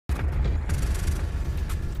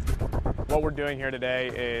What we're doing here today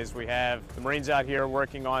is we have the Marines out here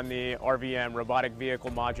working on the RVM, robotic vehicle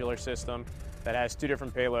modular system, that has two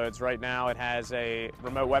different payloads. Right now it has a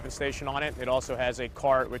remote weapon station on it. It also has a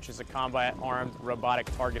CART, which is a combat armed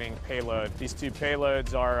robotic targeting payload. These two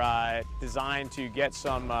payloads are designed to get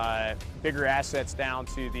some bigger assets down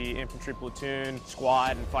to the infantry platoon,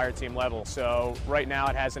 squad, and fire team level. So right now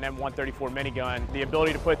it has an M134 minigun, the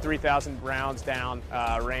ability to put 3,000 rounds down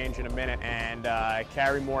range in a minute and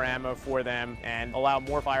carry more ammo for them and allow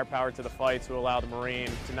more firepower to the fight to allow the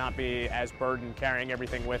Marine to not be as burdened carrying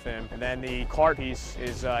everything with him. And then the CART piece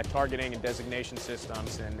is targeting and designation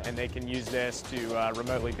systems, and they can use this to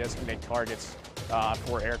remotely designate targets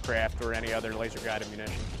for aircraft or any other laser-guided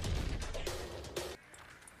munition.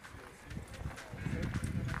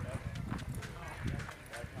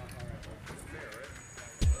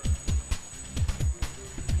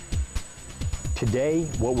 Today,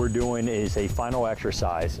 what we're doing is a final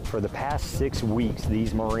exercise. For the past 6 weeks,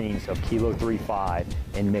 these Marines of Kilo 35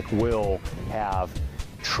 and McWill have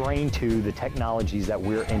trained to the technologies that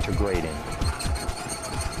we're integrating.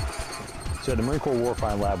 So at the Marine Corps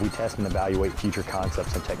Warfighting Lab, we test and evaluate future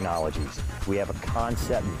concepts and technologies. We have a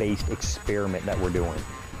concept-based experiment that we're doing.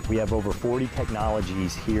 We have over 40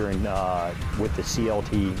 technologies here with the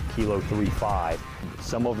CLT Kilo 35.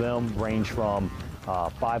 Some of them range from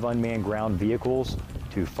 5 unmanned ground vehicles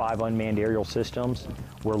to 5 unmanned aerial systems.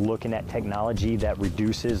 We're looking at technology that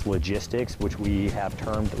reduces logistics, which we have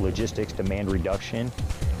termed logistics demand reduction.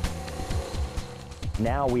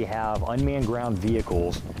 Now we have unmanned ground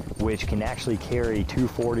vehicles which can actually carry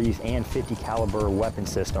 240s and 50 caliber weapon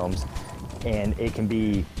systems, and it can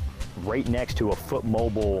be right next to a foot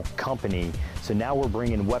mobile company. So now we're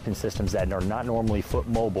bringing weapon systems that are not normally foot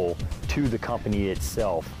mobile to the company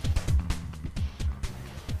itself.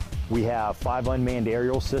 We have 5 unmanned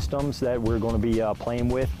aerial systems that we're going to be playing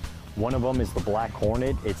with. One of them is the Black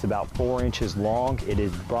Hornet. It's about 4 inches long. It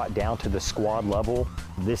is brought down to the squad level.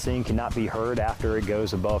 This thing cannot be heard after it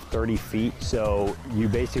goes above 30 feet. So you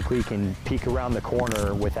basically can peek around the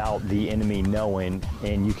corner without the enemy knowing,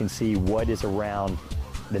 and you can see what is around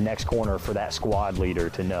the next corner for that squad leader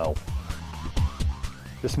to know.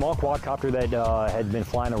 The small quadcopter that had been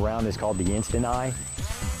flying around is called the Instant Eye.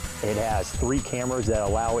 It has 3 cameras that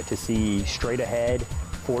allow it to see straight ahead,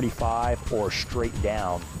 45, or straight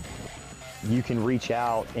down. You can reach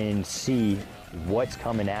out and see what's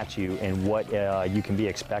coming at you and what you can be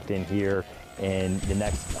expecting here in the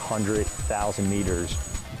next 100,000 meters.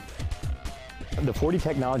 The 40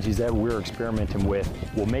 technologies that we're experimenting with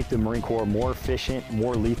will make the Marine Corps more efficient,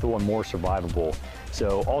 more lethal, and more survivable.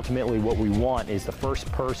 So ultimately what we want is the first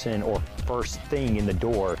person or first thing in the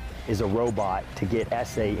door is a robot to get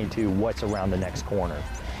essay into what's around the next corner.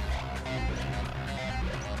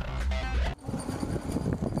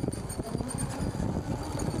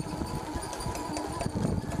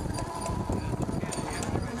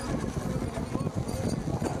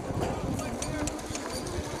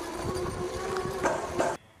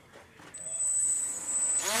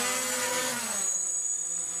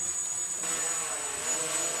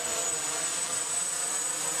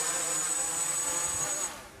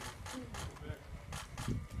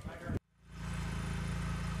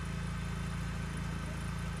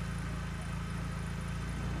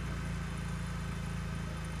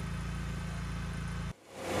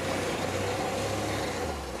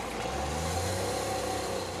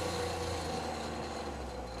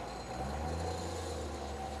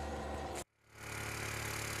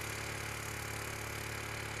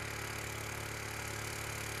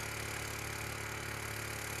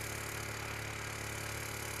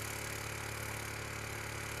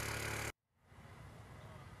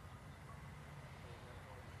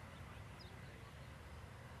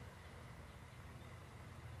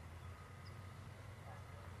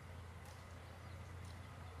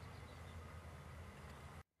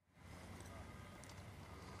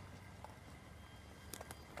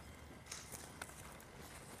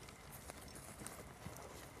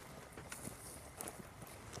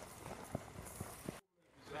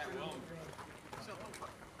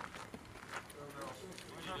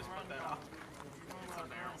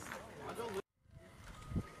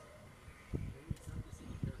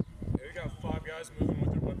 We got 5 guys moving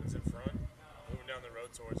with their weapons in front, moving down the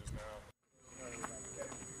road towards us now.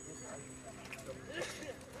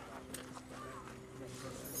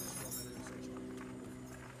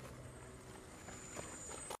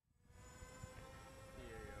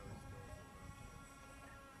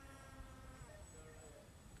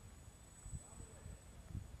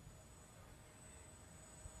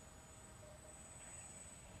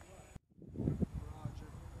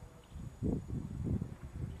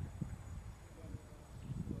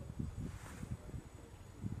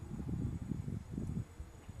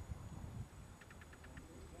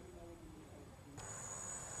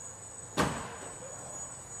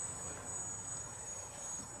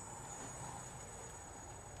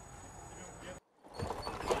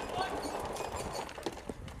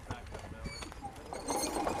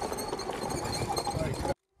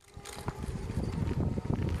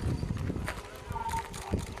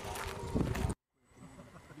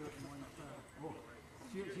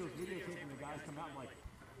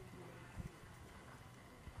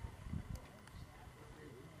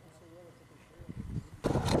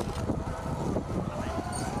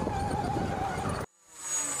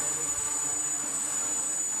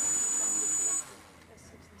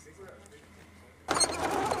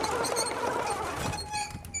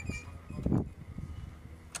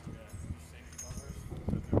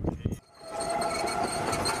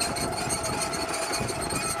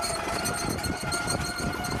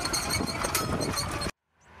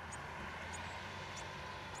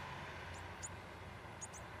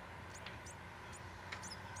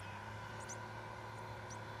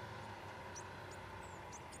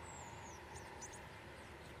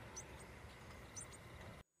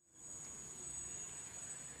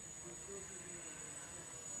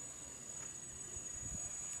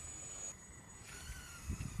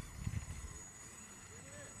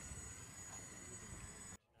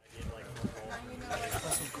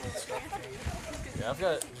 Yeah, I've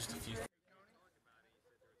got just a few.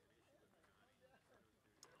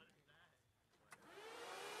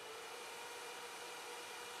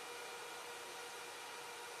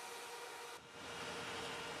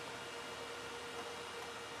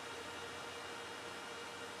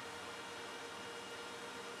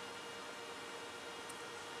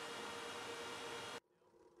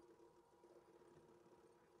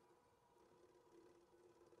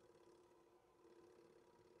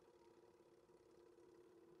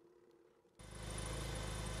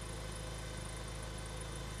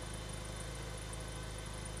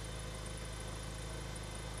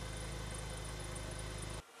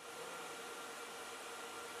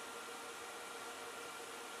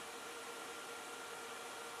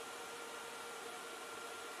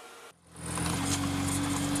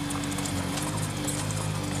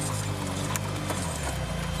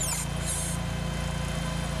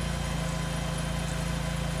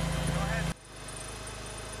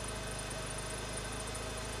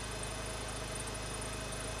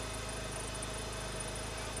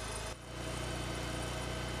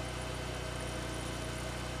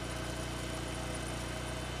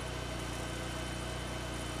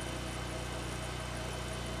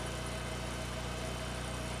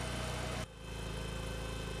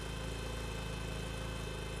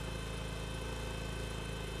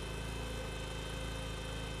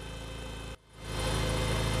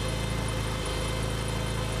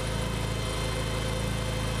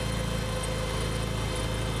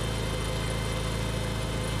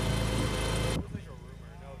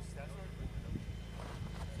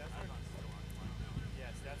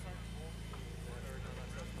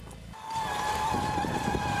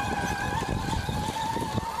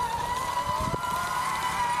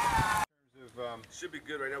 Should be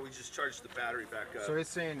good right now. We just charged the battery back up. So he's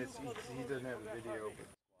saying he doesn't have a video.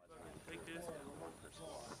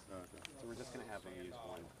 So we're just going to have them use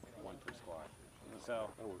one per squad. So,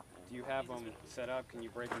 do you have them set up? Can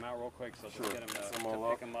you break them out real quick so just get them to pick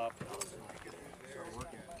them up? I thought it was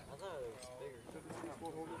bigger.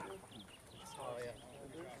 Oh, yeah.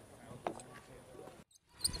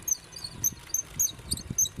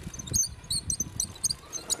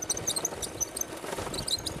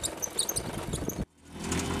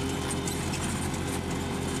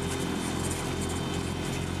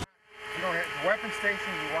 The weapon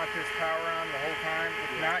station, you want this power on the whole time.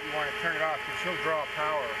 If not, you want to turn it off because she'll draw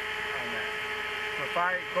power on that. So if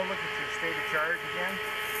I go look at your state of charge again,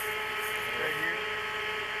 right here,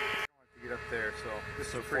 I don't want to get up there. So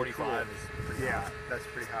this is pretty 45 cool. is pretty hot. That's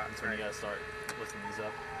pretty hot. That's when you gotta start lifting these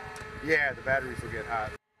up. Yeah, the batteries will get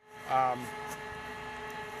hot.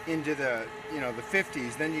 Into the the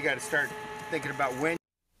 50s, then you got to start thinking about when.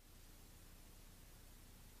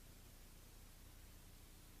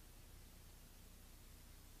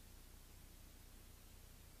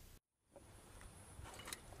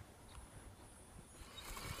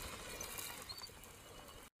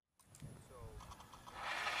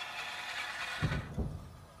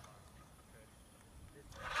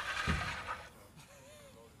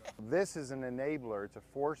 This is an enabler. It's a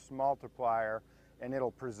force multiplier, and it'll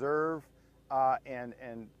preserve and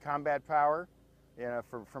combat power,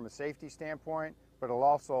 from a safety standpoint. But it'll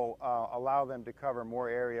also allow them to cover more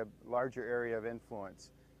area, larger area of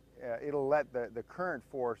influence. It'll let the current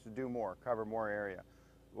force do more, cover more area.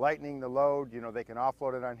 Lightening the load, they can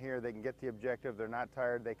offload it on here. They can get the objective. They're not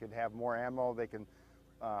tired. They could have more ammo. They can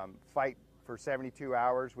fight for 72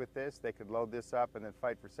 hours with this. They could load this up and then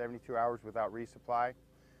fight for 72 hours without resupply.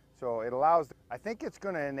 So it allows, I think it's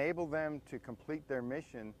going to enable them to complete their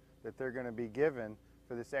mission that they're going to be given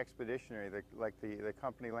for this expeditionary, like the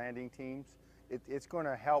company landing teams. It's going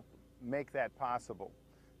to help make that possible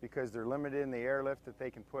because they're limited in the airlift that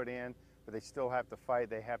they can put in, but they still have to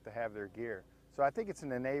fight. They have to have their gear. So I think it's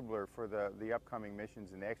an enabler for the upcoming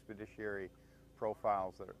missions and the expeditionary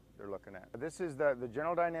profiles that they're looking at. This is the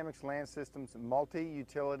General Dynamics Land Systems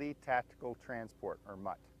Multi-Utility Tactical Transport, or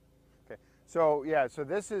MUTT. So yeah, so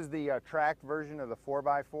this is the tracked version of the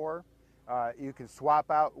 4x4. You can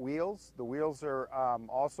swap out wheels. The wheels are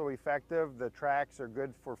also effective. The tracks are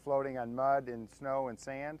good for floating on mud and snow and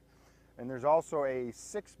sand. And there's also a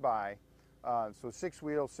 6x, so 6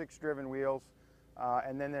 wheels, 6 driven wheels,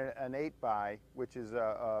 and then an 8x, which is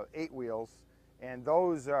 8 wheels. And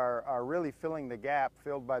those are really filling the gap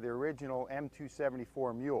filled by the original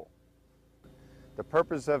M274 mule. The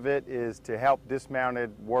purpose of it is to help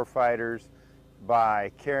dismounted warfighters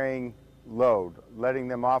by carrying load, letting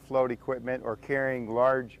them offload equipment, or carrying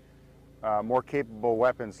large, more capable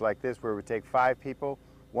weapons like this, where it would take 5 people.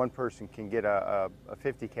 One person can get a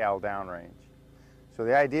 50 cal downrange. So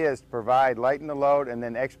the idea is to provide lighten the load and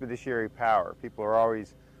then expeditionary power. People are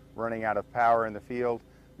always running out of power in the field.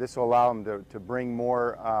 This will allow them to bring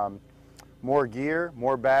more gear,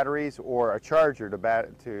 more batteries, or a charger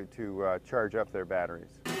to charge up their batteries.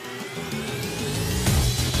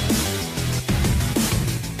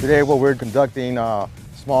 Today we're conducting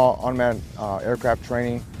small unmanned aircraft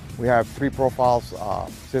training. We have 3 profiles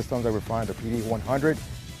systems that we're flying, the PD-100.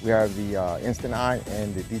 We have the Instant Eye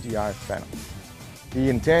and the DJI Phantom. The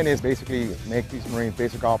intent is basically make these Marines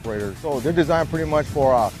basic operators. So they're designed pretty much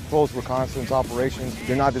for close reconnaissance operations.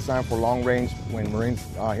 They're not designed for long range. When Marines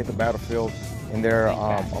hit the battlefield and they're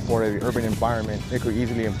for the urban environment, they could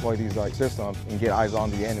easily employ these systems and get eyes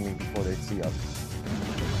on the enemy before they see us.